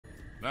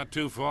Not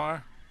too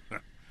far?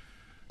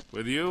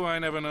 With you, I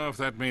never know if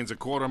that means a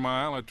quarter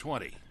mile or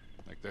 20.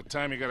 Like that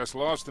time you got us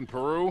lost in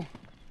Peru?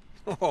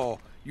 Oh,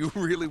 you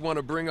really want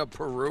to bring up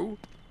Peru?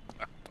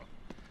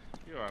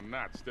 You are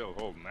not still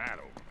holding that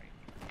over me.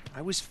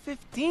 I was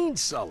 15,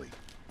 Sully.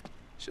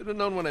 Should have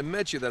known when I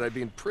met you that I'd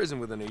be in prison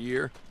within a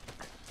year.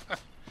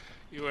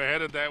 You were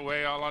headed that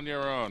way all on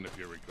your own, if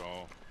you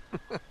recall.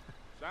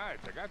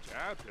 Besides, I got you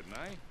out, didn't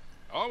I?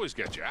 Always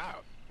get you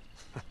out.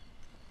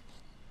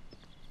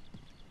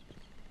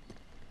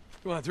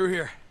 Come on, through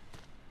here.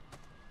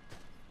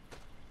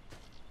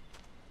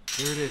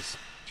 There it is,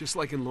 just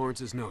like in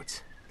Lawrence's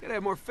notes. Gotta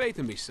have more faith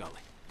in me,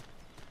 Sully.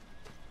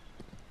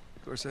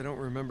 Of course, I don't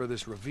remember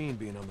this ravine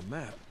being on the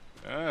map.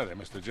 Ah, they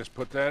must have just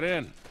put that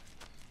in.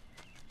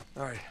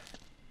 All right.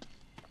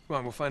 Come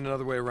on, we'll find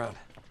another way around.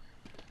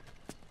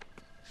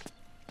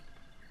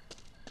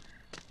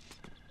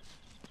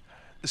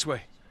 This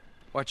way.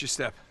 Watch your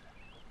step.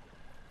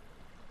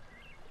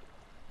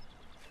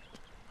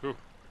 Whew.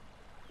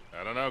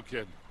 I don't know,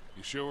 kid.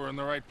 You sure we're in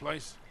the right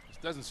place? This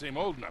doesn't seem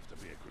old enough to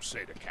be a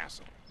Crusader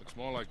castle. Looks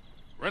more like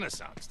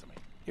Renaissance to me.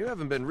 You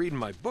haven't been reading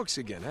my books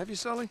again, have you,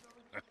 Sully?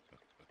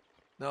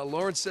 Now,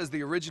 Lawrence says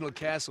the original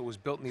castle was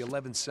built in the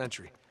 11th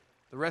century.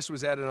 The rest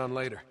was added on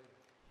later.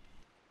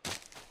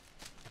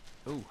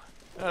 Ooh.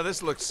 Oh,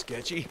 this looks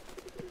sketchy.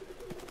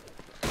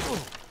 Ooh.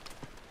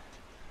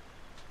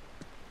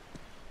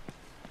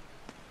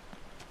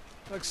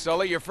 Look,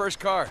 Sully, your first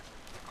car.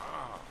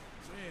 Oh,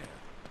 man.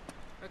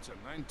 That's a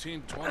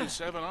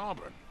 1927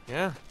 Auburn.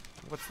 Yeah?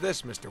 What's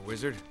this, Mr.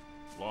 Wizard?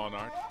 Lawn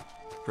art.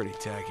 Pretty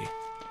tacky.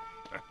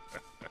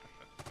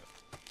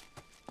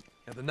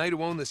 Now, the knight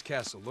who owned this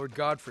castle, Lord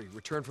Godfrey,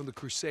 returned from the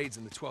Crusades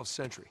in the 12th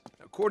century.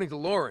 According to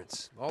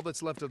Lawrence, all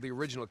that's left of the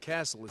original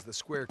castle is the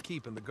square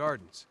keep and the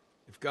gardens.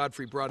 If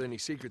Godfrey brought any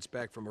secrets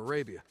back from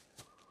Arabia,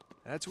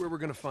 that's where we're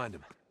gonna find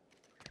him.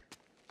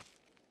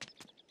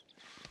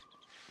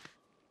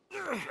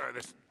 Try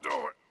this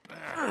door.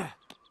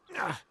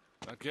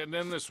 Not getting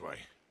in this way.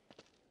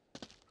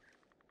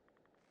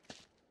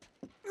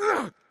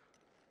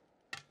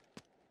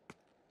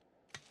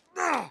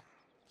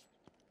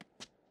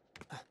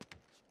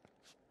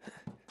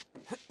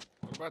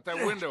 What about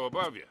that window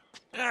above you?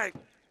 I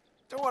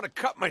don't want to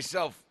cut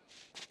myself.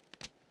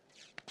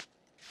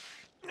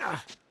 All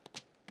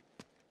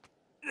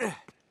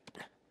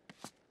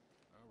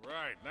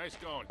right, nice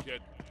going,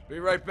 kid. Be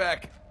right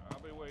back. I'll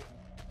be waiting.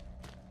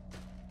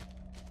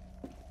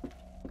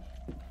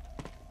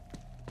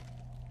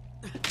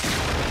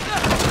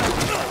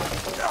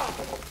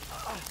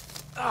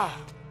 Oh,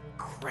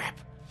 crap.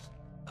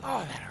 Oh,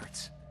 that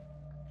hurts.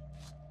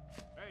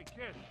 Hey,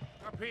 kid,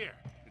 up here.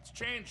 It's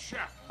chained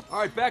shut. All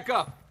right, back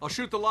up. I'll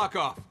shoot the lock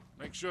off.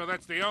 Make sure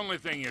that's the only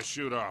thing you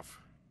shoot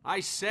off. I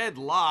said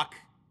lock.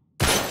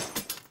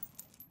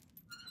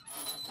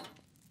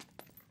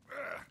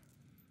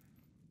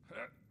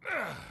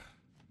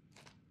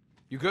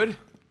 You good?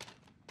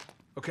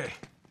 Okay.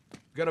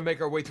 We gotta make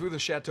our way through the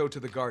chateau to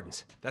the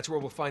gardens. That's where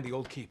we'll find the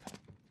old keep.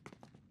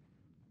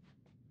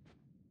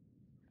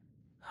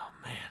 Oh,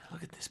 man,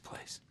 look at this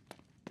place.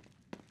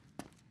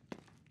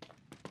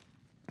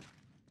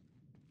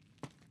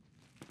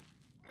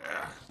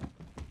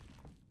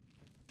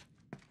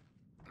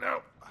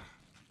 Nope.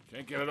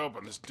 Can't get it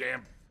open. This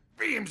damn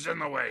beam's in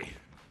the way.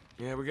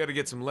 Yeah, we gotta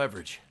get some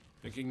leverage.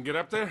 Think you can get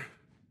up there?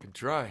 Can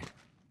try.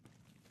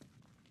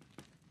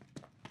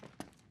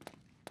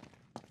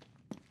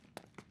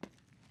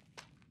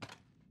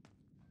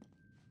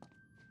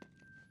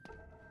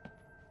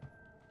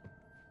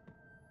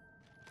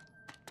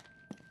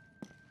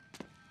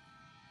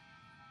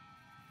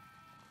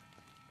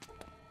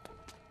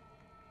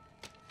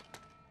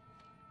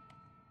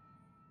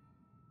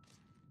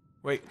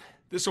 Wait,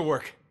 this'll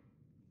work.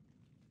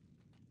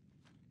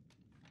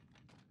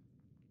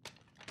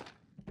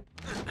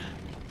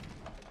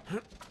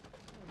 There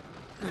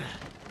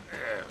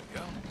we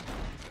go.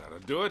 That'll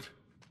do it.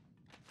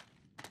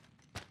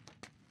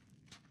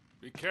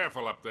 Be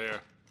careful up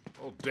there.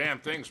 Whole damn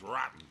thing's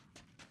rotten.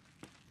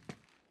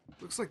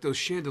 Looks like those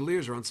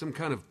chandeliers are on some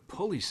kind of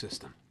pulley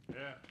system.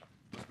 Yeah,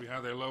 must be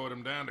how they lowered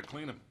them down to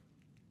clean them.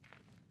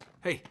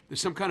 Hey,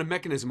 there's some kind of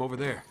mechanism over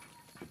there.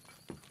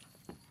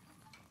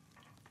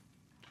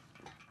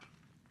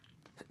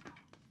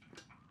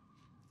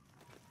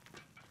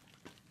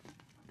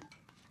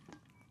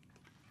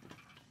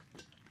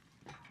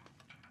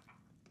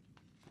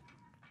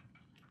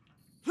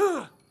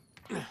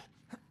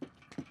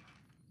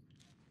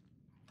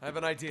 I have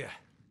an idea.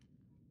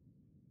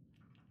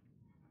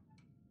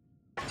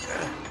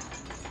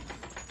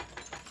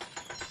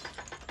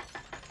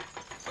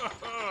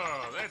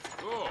 Oh, that's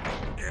cool.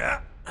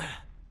 Yeah.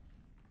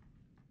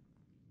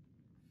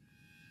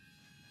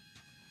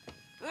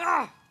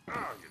 Ah!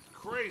 Oh, you're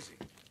crazy.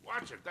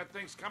 Watch it. That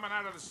thing's coming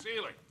out of the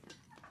ceiling.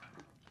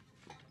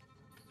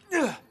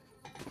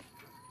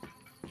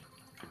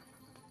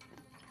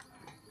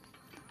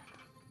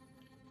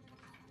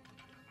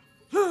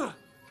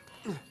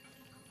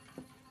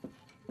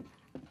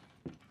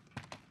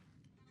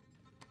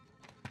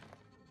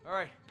 All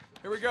right,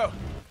 here Here we go.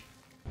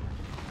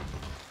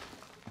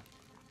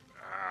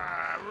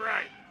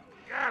 Right.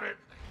 Got it.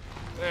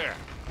 There.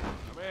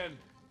 I'm in.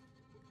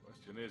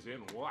 Question is, in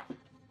what?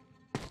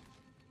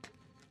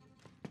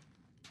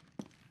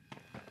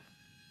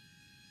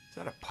 Is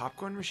that a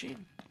popcorn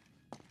machine?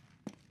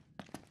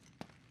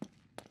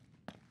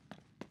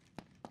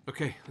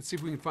 Okay, let's see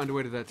if we can find a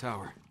way to that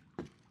tower.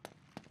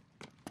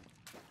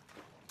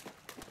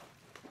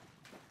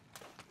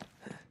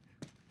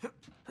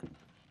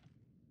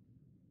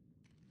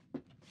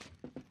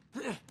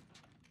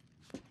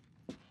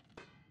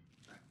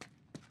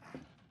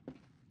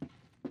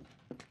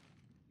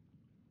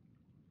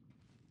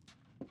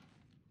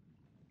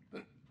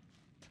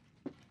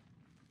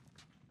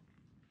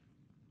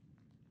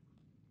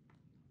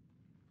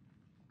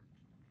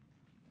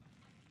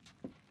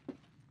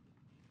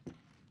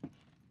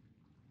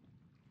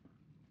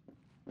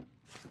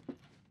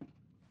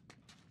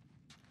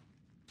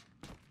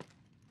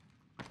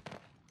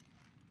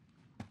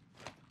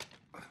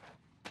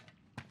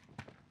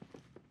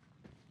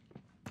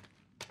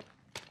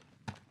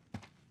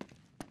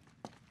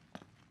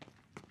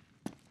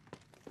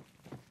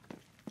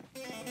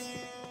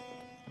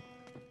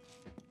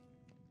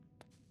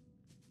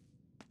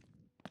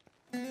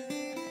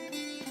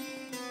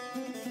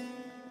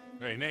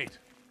 Hey, Nate.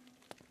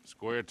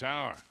 Square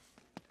tower.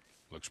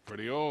 Looks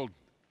pretty old.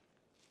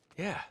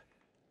 Yeah.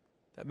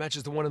 That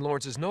matches the one in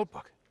Lawrence's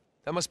notebook.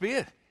 That must be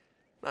it.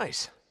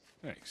 Nice.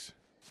 Thanks.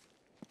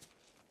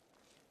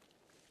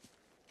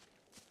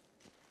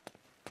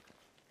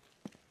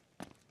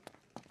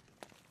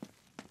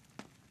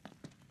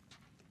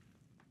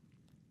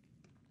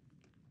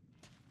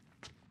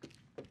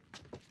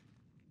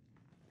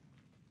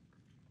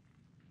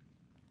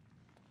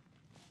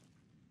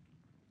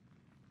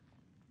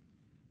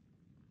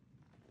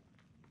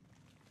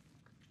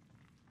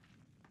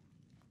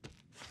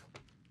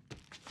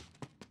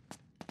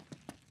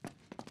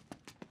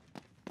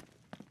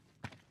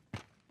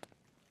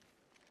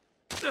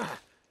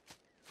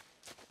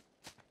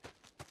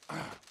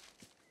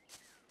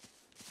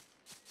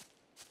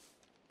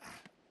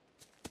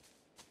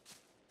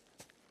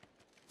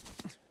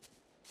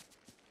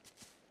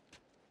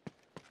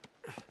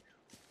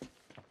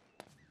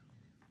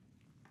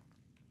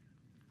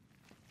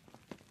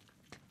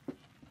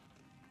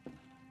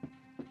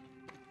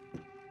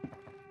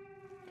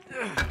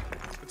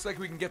 Looks like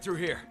we can get through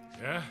here.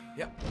 Yeah?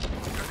 Yep.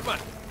 Come on.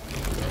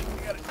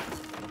 We got it.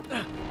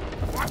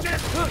 Watch it!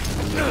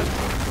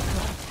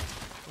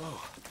 Whoa.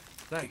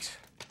 Thanks.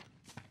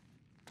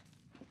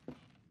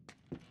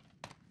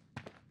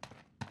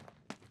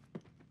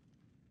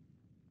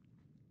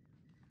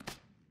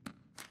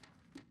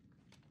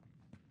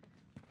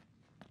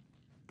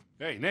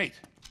 Hey,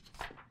 Nate.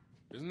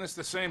 Isn't this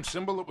the same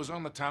symbol that was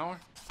on the tower?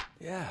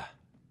 Yeah.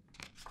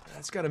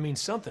 That's gotta mean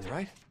something,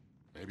 right?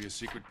 Maybe a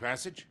secret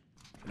passage?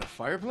 In a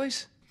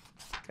fireplace?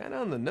 Kinda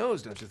on the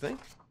nose, don't you think?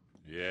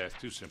 Yeah,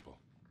 too simple.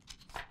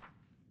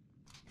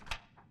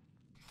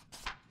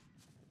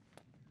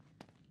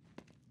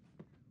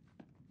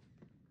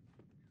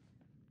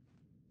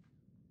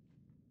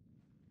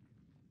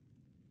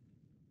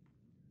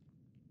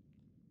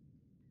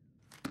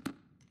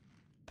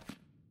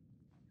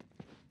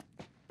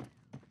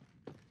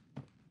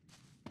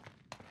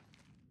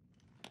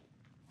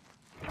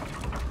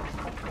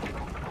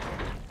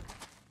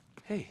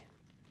 Hey,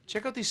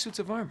 check out these suits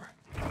of armor.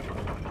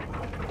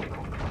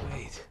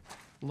 Wait,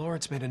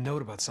 Lawrence made a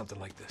note about something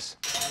like this.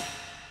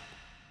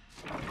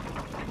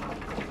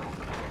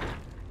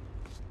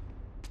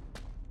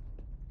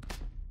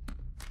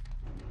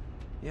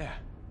 Yeah.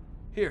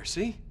 Here,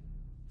 see?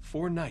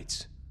 4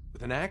 knights.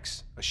 With an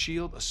axe, a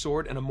shield, a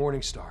sword, and a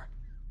morning star.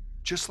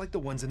 Just like the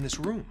ones in this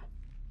room.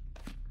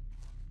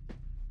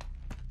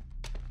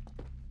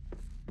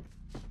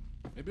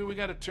 Maybe we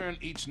gotta turn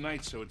each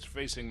knight so it's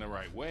facing the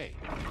right way.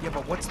 Yeah,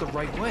 but what's the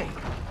right way?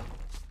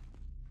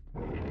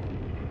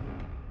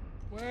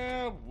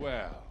 Well,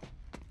 well.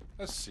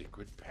 A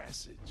secret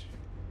passage.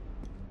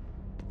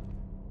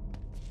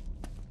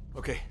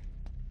 Okay.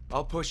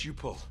 I'll push, you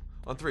pull.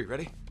 On 3,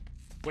 ready?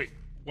 Wait,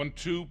 1,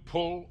 2,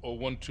 pull, or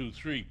 1, 2,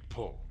 3,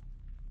 pull?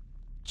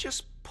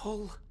 Just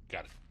pull.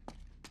 Got it.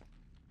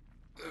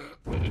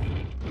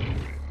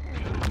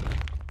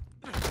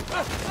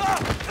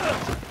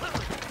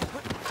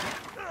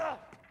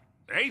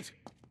 Nate?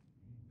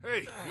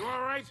 Hey, you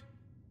all right?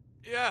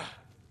 Yeah.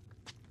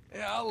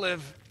 Yeah, I'll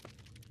live.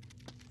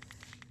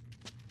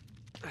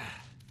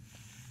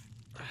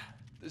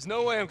 There's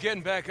no way I'm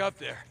getting back up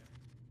there.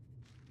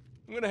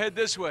 I'm gonna head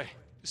this way.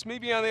 Just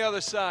meet me on the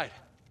other side.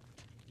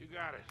 You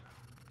got it.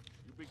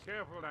 You be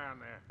careful down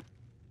there.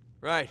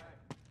 Right.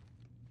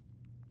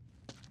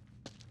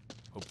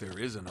 Hope there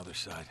is another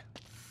side.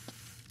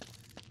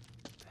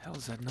 What the hell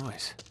is that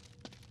noise?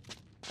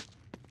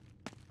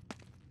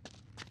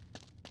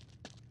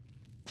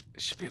 I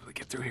should be able to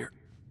get through here.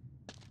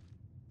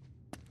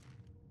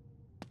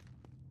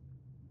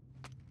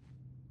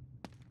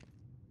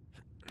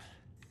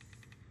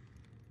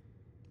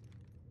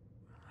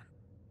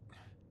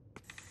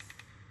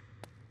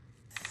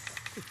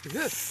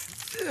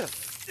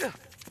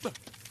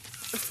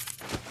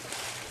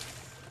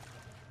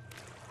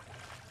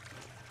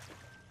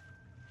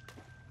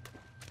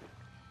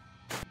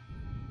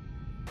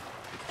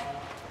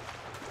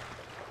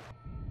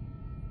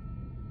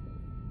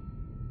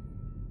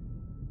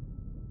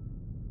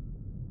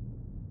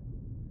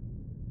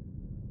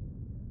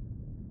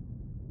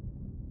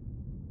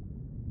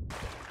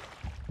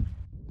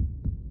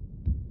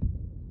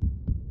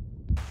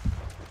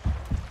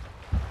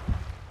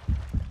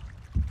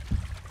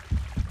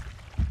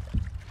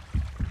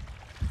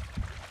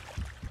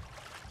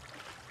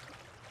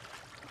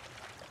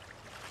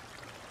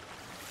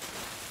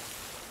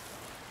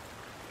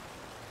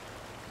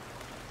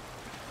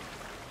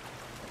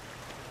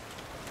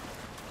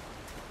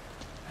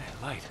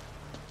 Light.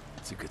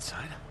 That's a good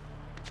sign.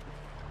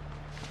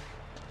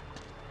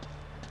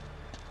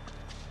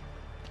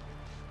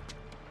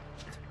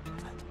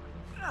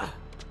 Oh,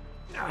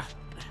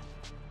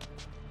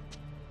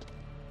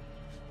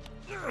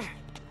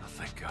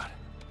 thank God.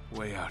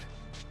 Way out.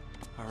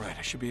 All right,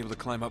 I should be able to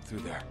climb up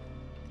through there.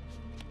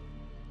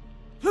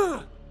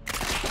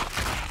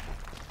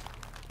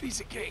 Piece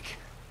of cake.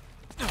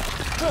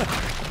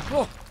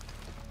 Oh.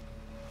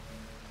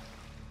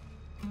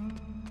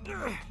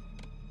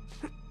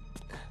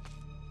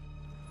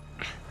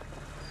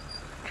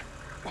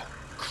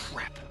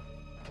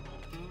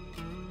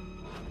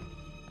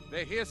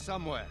 They're here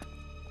somewhere.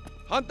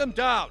 Hunt them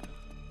down!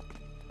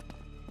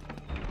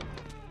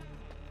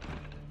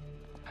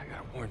 I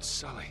gotta warn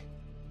Sully.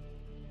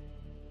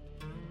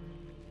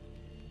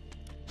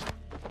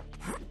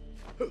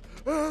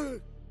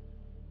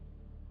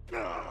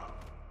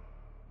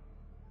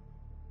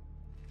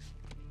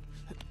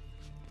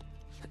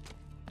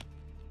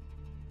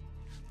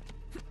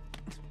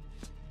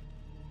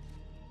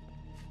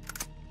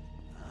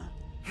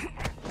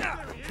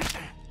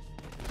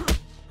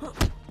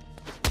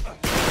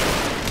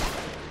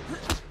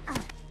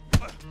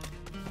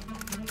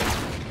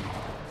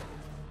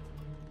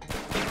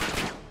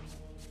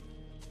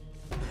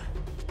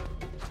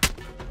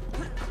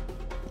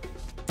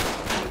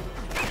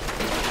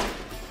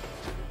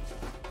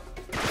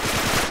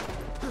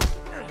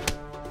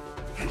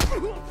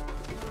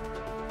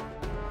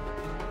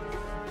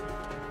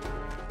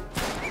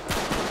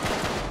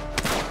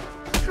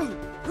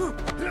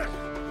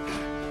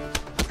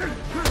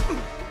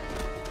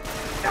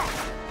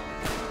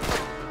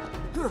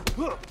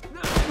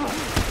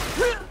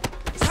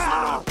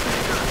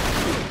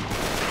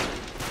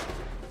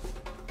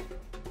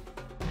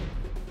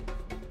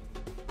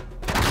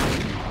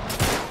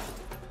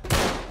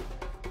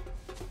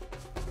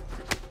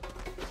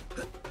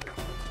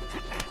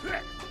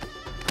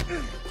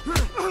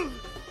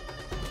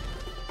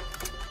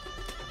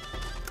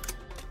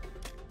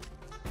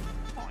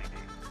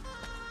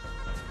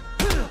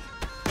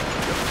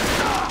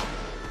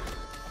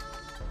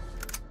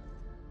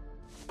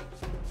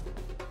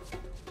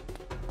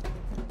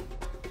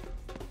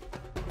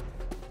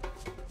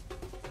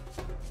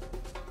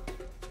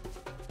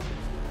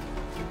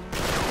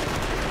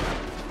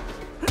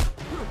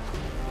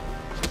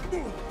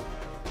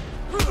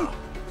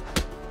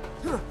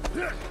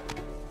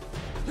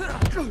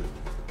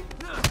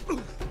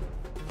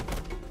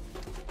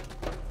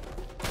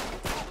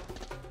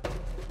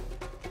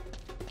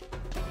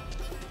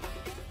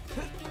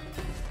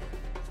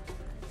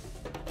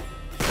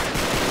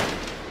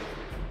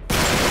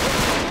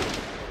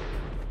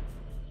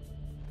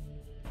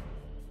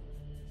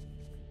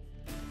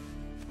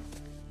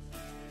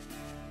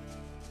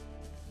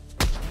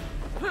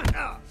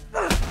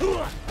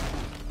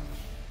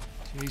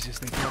 Jesus,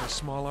 they got a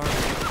small army.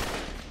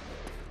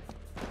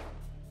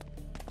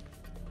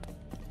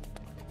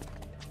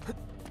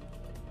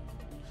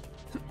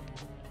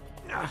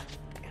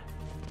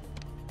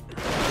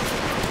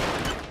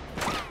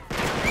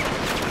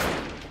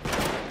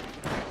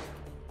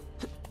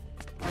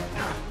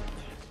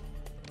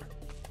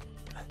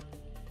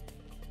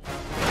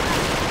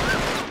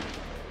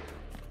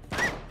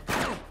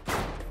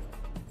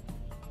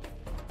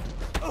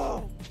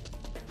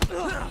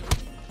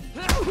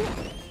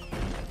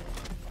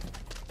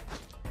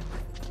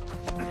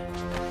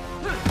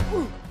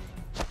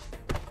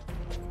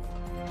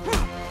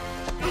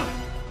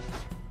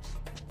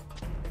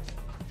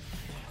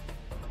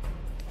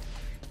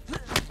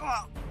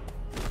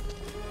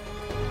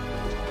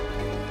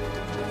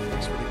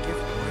 Thanks for the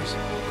gift, boys.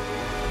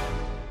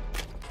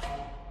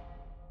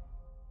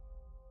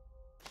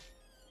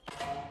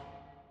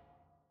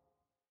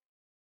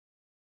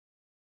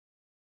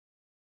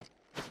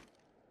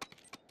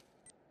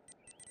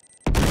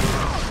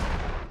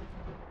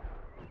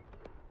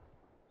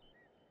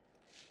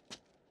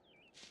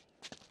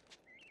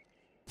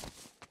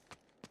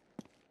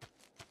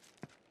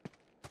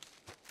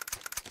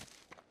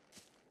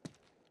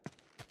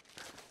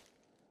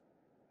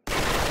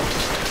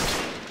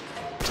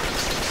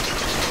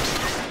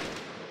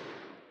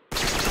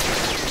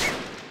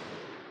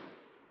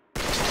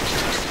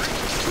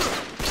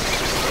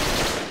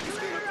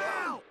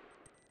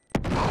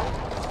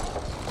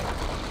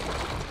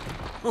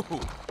 Oh,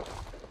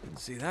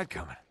 see that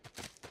coming.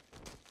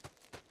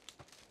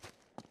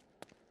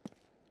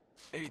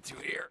 Maybe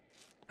through here.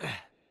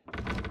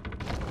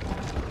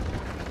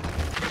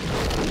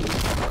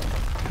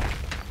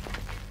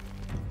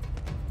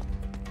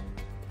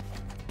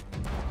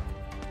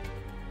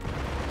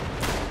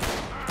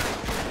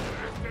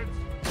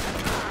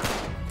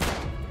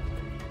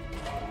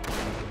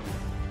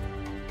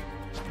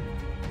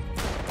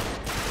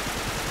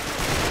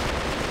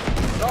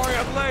 Sorry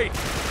I'm late.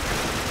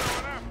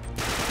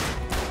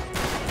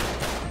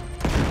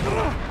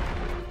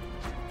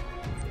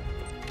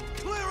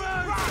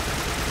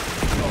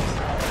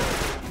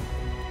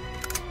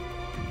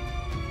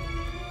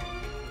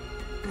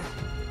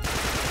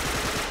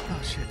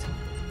 Oh, shit.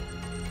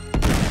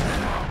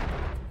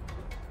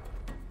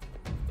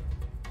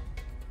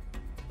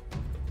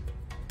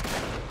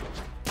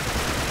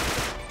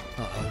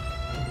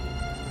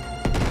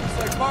 Looks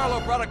like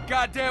Marlowe brought a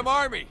goddamn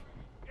army.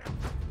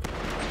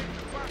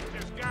 What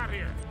just got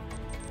here?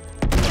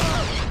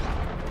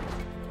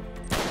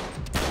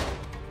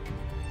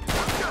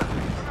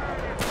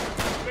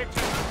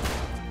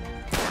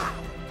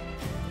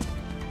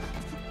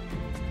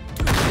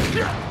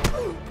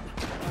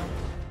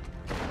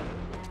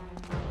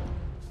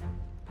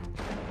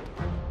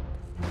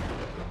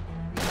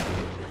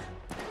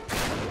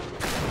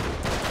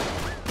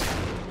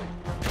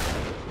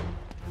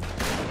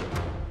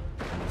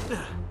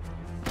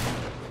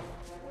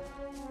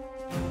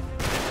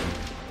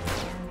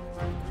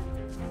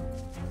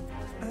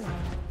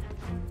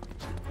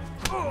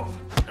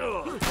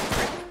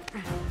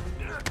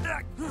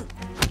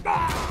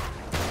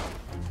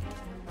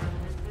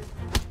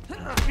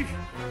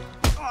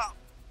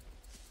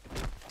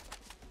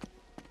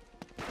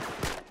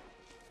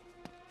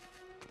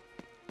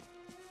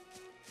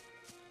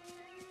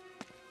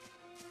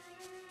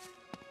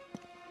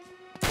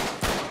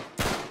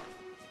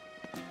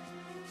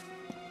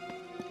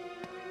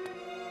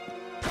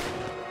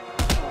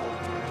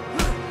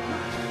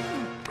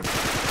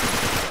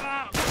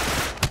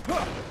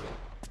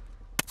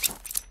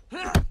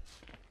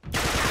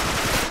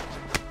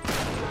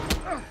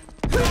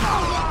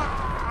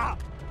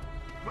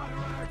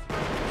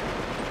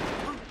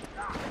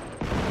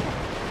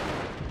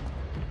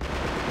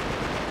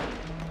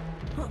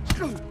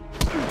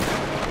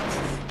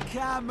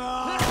 Come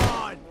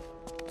on!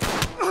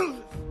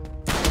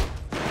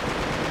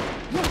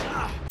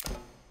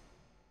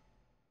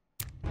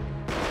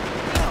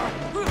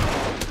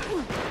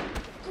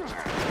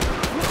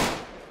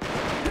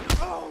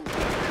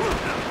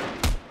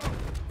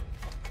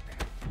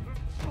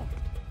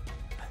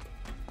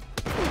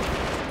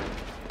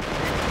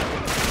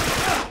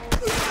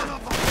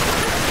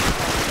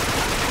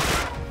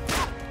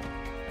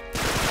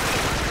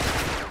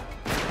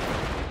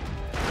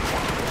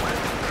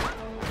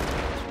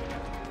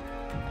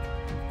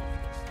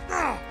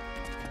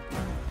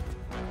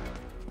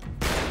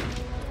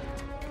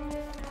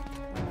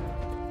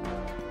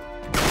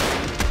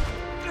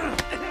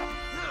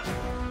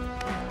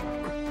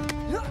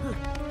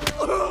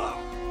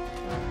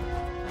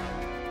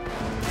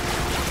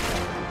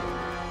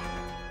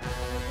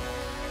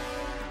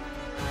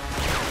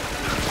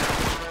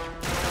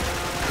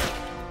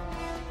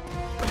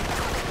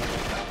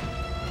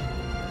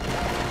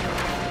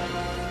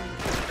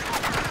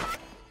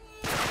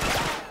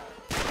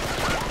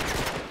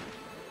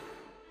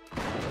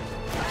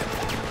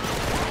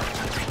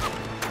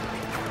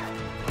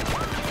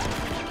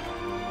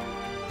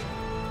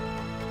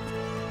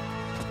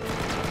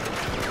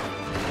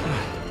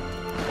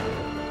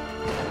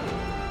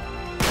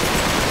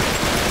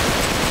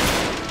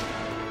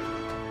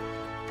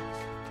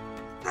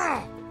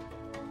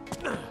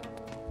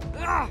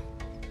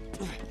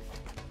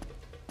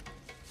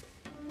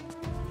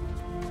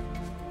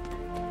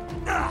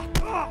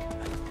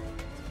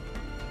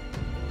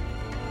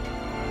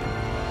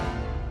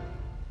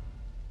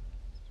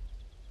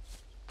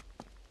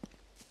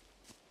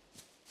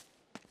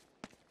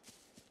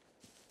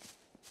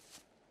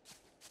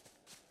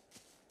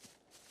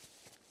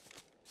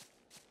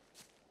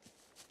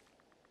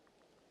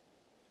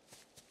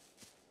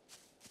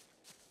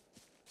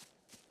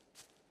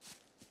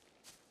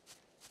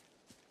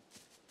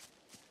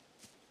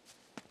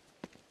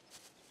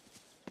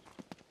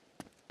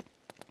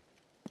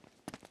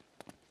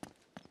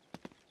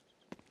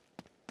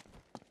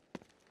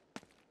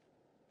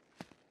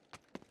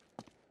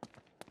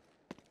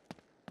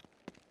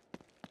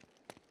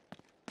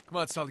 Come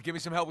on, Sully, give me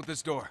some help with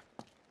this door.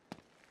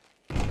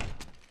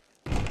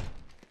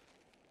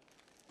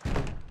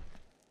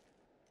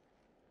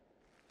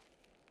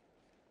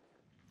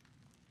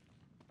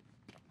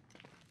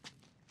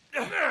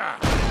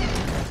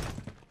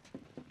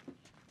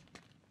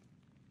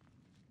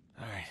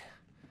 Alright.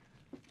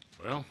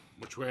 Well,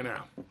 which way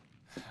now?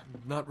 I'm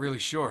not really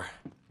sure.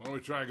 Why don't we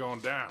try going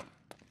down?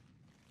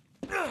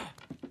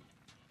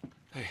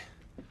 Hey,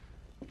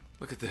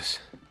 look at this.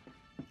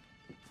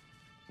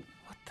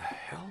 What the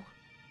hell?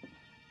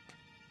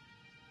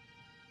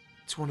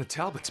 It's one of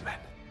Talbot's men.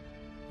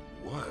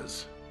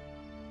 Was.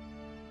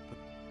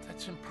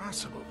 That's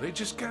impossible. They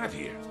just got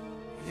here.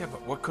 Yeah,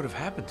 but what could have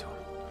happened to him?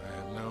 I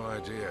have no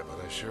idea,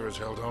 but I sure as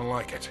hell don't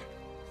like it.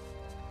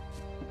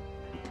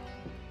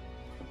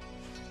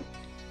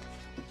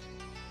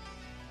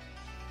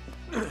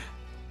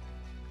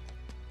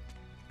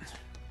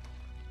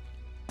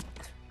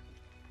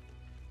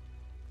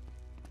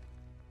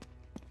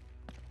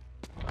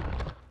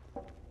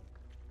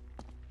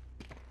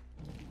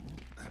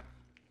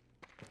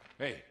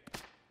 Hey,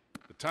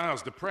 the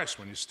tile's depressed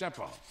when you step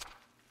on it.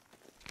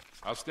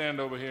 I'll stand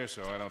over here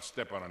so I don't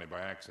step on any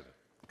by accident.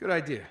 Good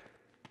idea.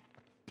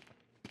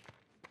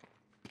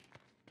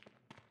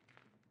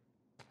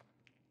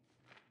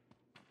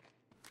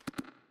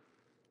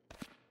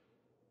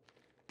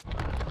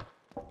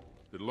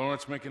 Did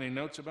Lawrence make any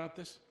notes about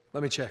this?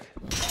 Let me check.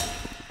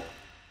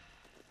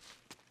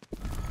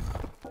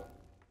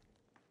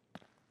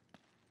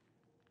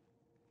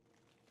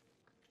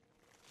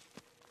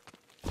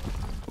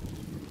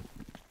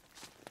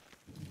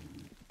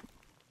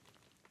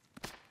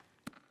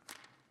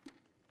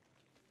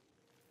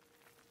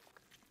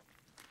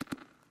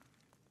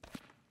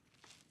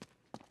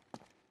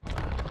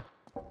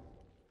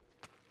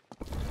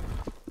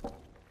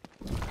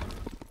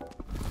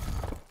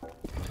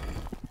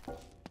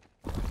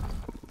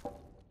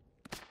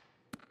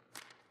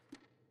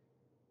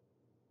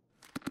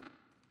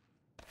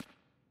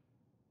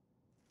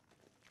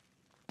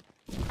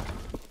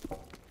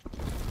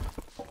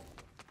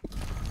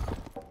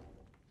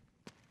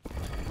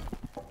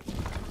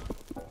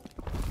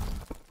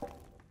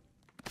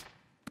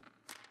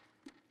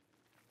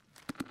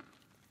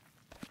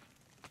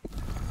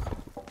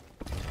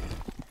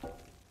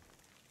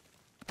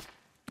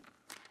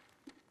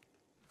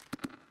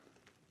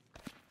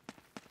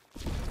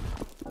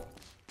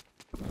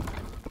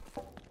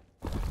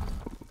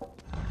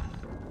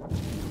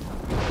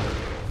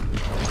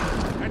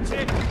 That's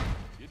it!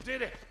 You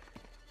did it!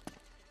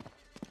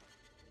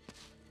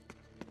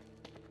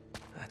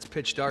 It's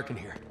pitch dark in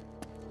here.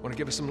 Want to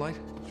give us some light?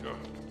 Sure.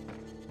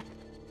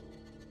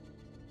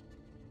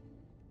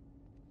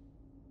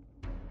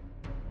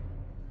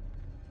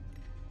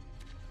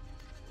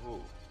 Oh.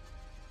 Looks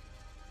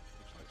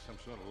like some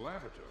sort of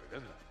laboratory,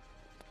 doesn't it?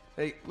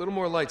 Hey, a little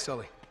more light,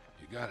 Sully.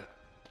 You got it.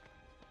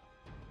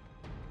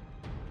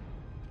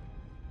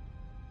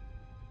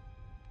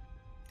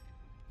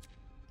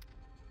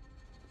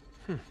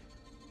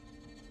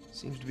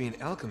 Seems to be an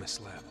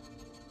alchemist lab.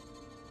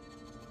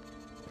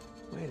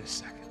 Wait a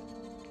second.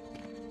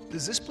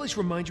 Does this place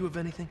remind you of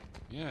anything?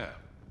 Yeah.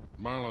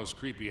 Marlowe's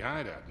creepy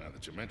hideout, now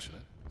that you mention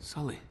it.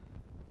 Sully.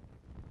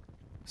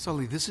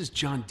 Sully, this is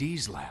John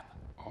Dee's lab.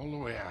 All the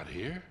way out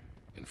here?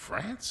 In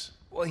France?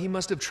 Well, he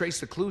must have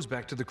traced the clues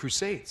back to the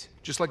Crusades,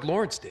 just like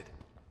Lawrence did.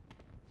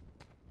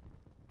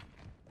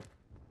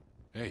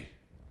 Hey,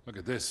 look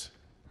at this.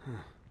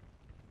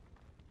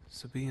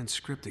 Sabaean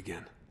script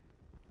again.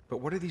 But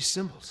what are these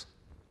symbols?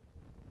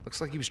 Looks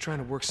like he was trying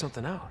to work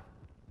something out.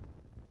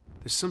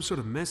 There's some sort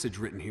of message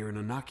written here in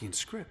Enochian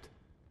script.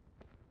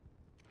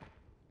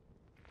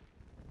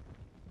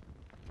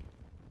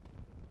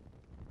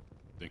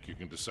 Think you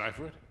can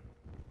decipher it?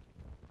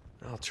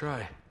 I'll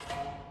try.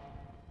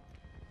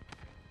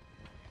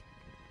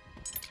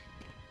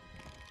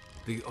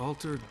 The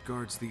altar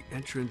guards the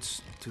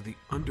entrance to the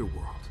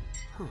underworld.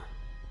 Huh.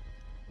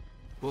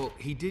 Well,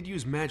 he did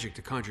use magic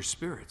to conjure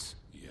spirits.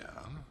 Yeah.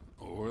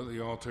 Or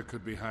the altar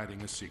could be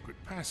hiding a secret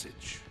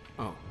passage.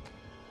 Oh.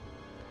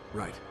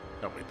 Right.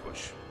 Help me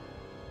push.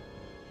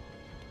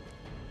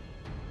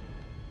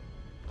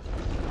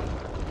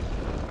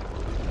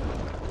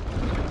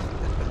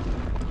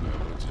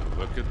 Would you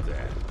look at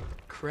that?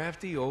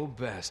 Crafty old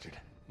bastard.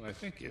 Why,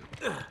 thank you.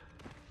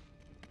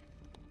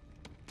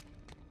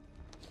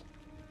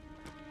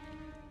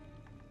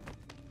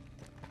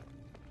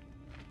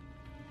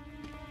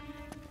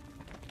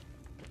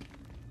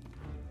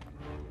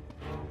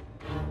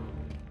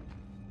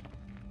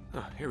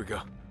 Oh, here we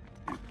go.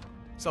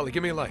 Sully,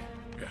 give me a light.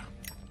 Yeah.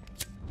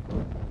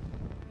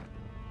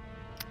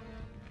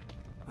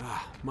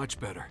 Ah, much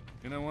better.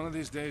 You know, one of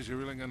these days you're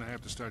really gonna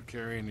have to start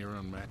carrying your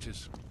own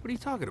matches. What are you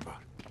talking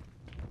about?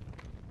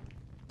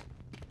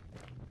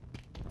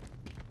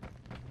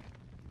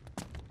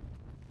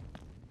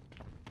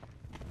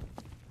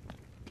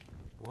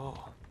 Whoa.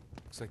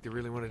 Looks like they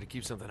really wanted to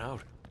keep something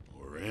out.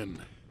 We're in.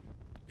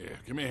 Here,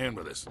 give me a hand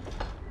with this.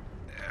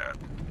 Yeah.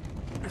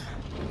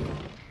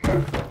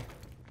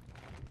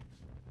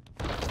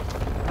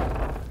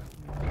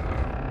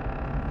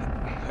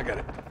 I got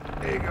it.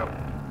 There you go.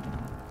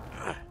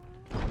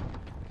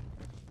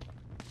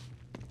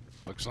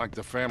 Looks like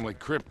the family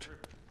crypt.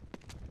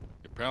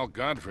 Your pal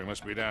Godfrey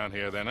must be down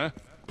here then, huh?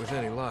 With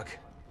any luck.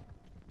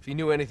 If he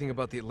knew anything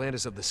about the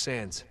Atlantis of the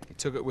Sands, he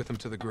took it with him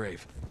to the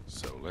grave.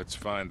 So let's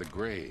find the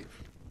grave.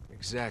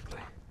 Exactly.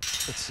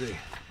 Let's see.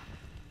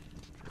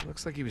 It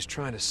looks like he was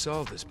trying to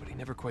solve this, but he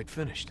never quite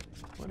finished.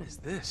 What is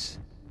this?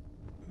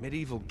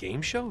 Medieval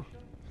game show?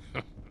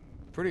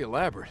 Pretty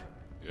elaborate.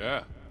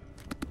 Yeah.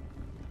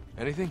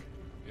 Anything?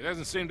 He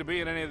doesn't seem to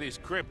be in any of these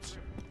crypts.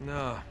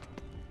 No.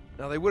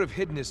 Now, they would have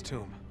hidden his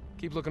tomb.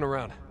 Keep looking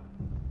around.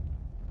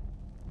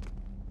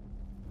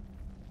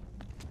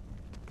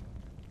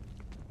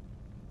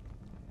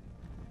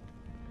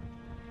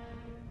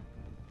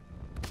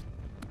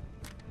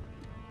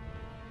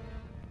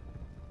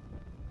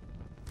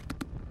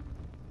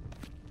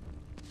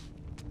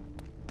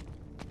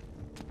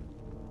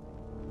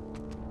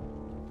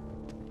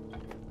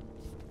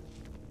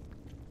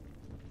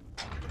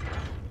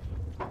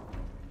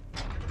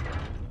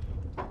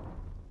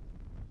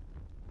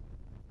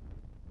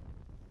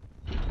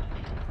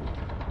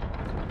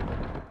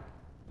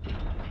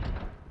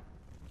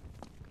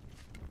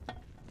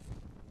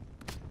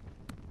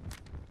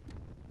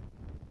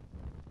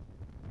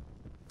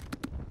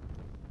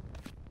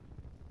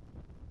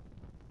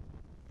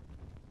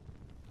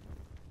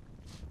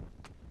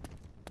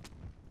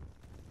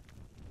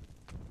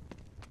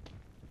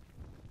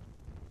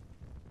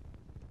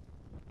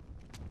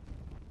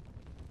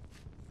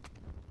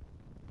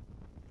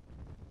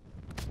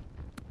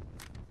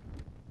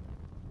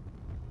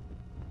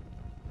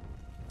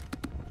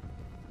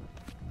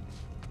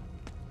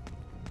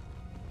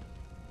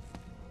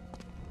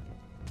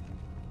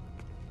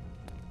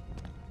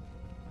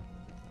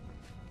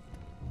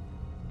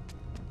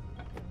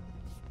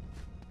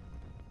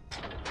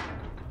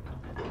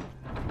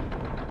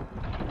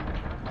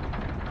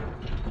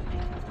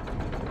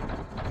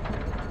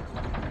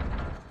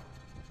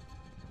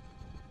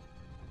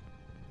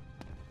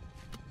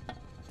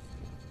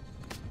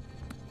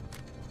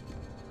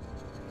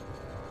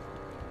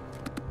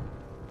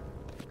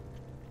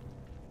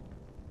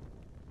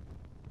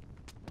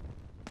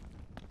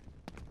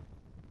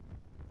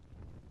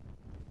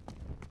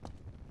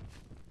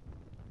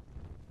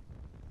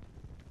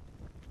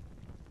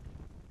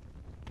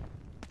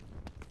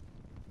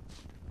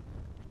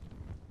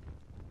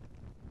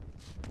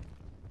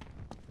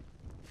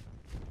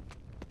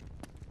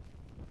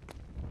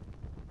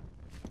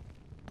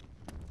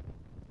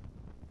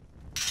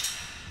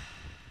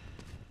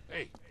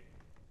 Hey,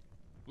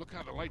 look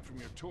how the light from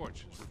your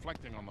torch is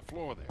reflecting on the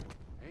floor there.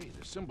 Hey,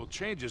 the symbol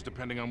changes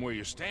depending on where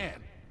you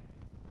stand.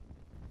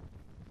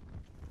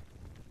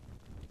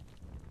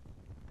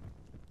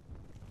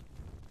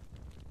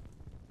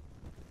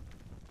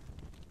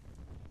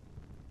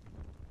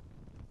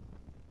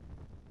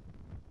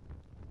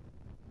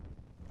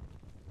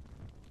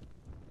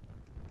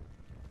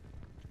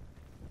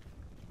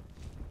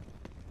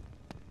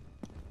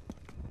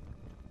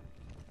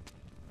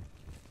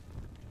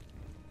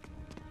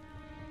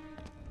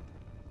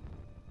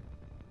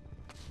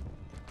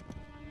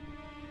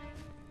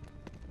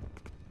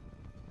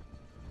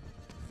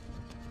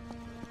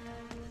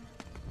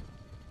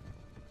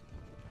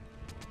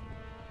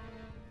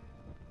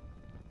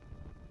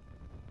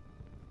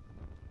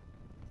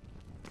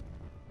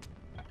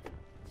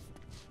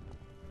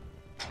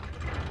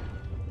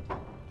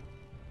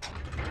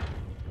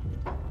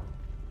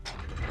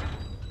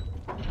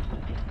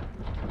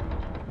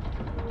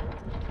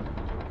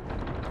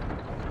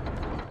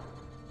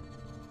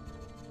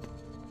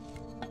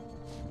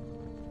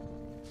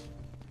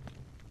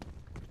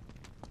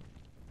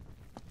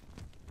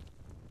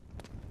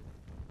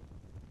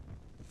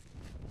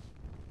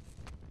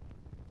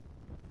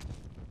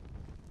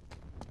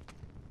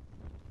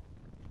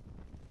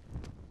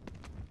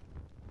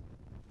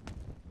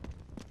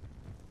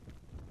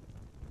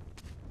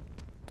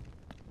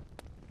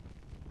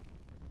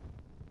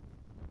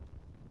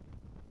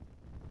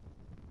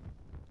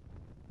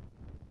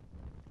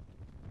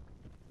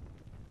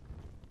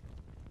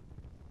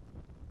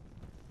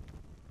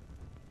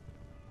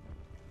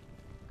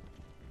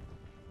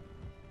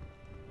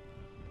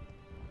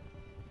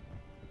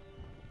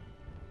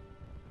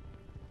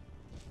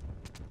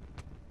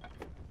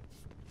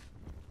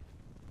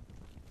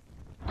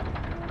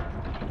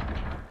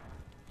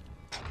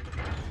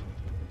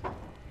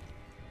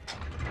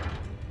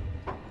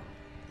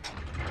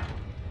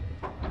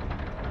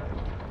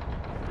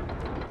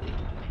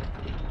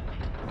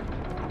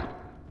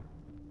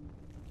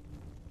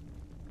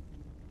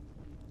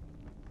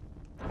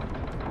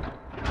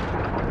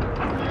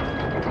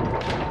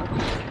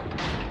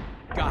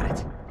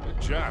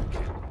 Job,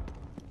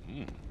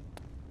 kid.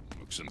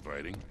 Looks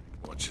inviting.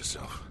 Watch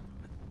yourself.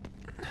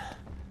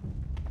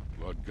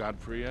 Lord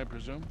Godfrey, I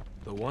presume?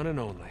 The one and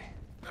only.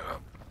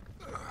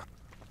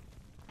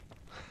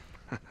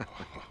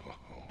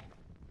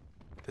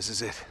 This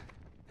is it.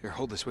 Here,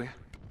 hold this, will you?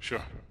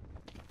 Sure.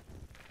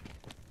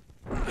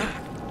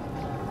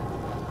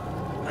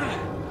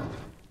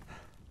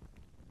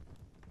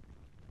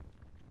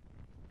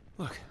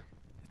 Look,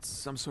 it's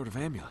some sort of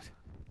amulet.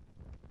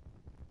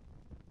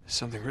 There's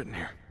something written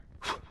here.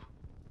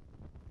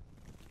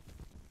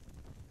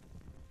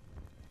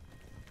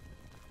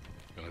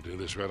 Gonna do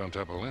this right on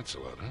top of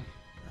Lancelot, huh?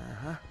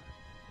 Uh-huh.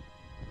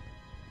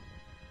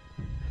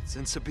 It's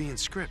in Sabaean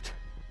script.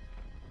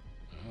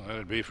 Well,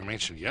 that'd be from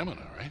ancient Yemen,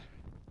 all right?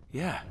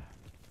 Yeah.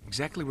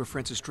 Exactly where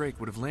Francis Drake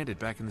would have landed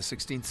back in the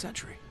 16th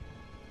century.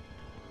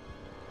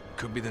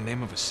 Could be the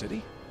name of a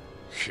city?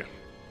 Yeah,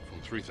 from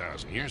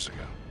 3,000 years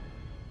ago.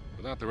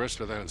 Without the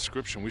rest of that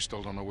inscription, we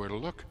still don't know where to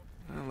look.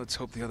 Well, let's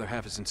hope the other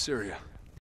half is in Syria.